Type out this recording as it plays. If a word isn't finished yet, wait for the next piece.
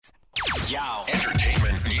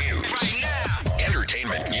Entertainment news. Right now.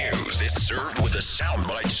 Entertainment news is served with a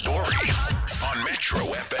Soundbite Story on Metro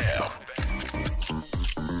FM.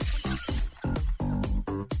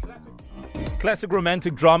 Classic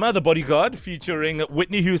romantic drama, The Bodyguard, featuring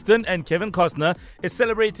Whitney Houston and Kevin Costner, is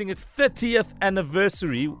celebrating its 30th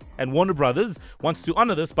anniversary, and Warner Brothers wants to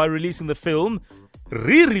honor this by releasing this film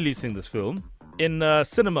in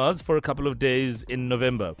cinemas for a couple of days in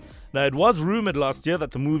November. Now, it was rumored last year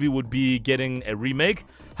that the movie would be getting a remake.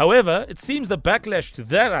 However, it seems the backlash to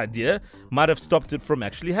that idea might have stopped it from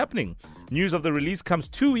actually happening. News of the release comes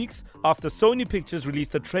 2 weeks after Sony Pictures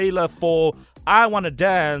released a trailer for I Wanna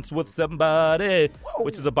Dance With Somebody,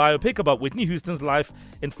 which is a biopic about Whitney Houston's life.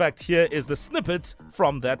 In fact, here is the snippet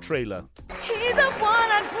from that trailer. He's the one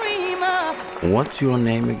I dream of. What's your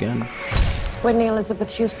name again? Whitney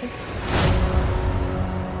Elizabeth Houston.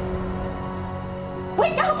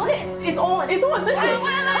 Wake up! It's on. It's on. Listen. How will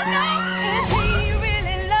I know if he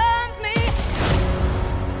really loves me?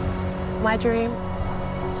 My dream.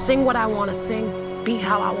 Sing what I want to sing. Be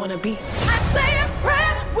how I want to be. I say a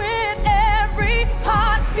prayer with every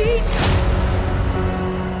heartbeat.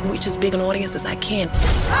 Reach as big an audience as I can.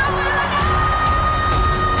 How will I know?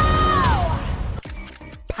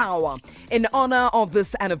 Power. In honor of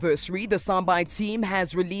this anniversary, the Soundbite team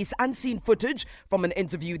has released unseen footage from an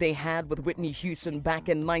interview they had with Whitney Houston back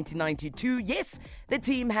in 1992. Yes, the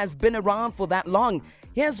team has been around for that long.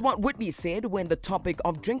 Here's what Whitney said when the topic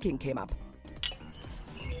of drinking came up.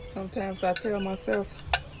 Sometimes I tell myself,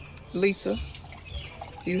 Lisa,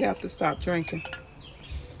 you have to stop drinking.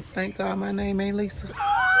 Thank God my name ain't Lisa.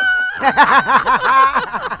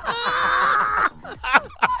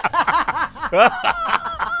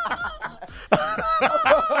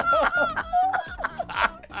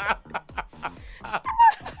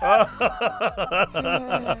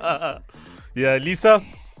 Yeah, Lisa,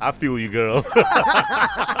 I feel you, girl.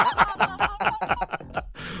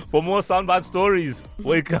 For more Soundbite stories,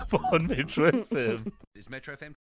 wake up on Metro FM. Is Metro FM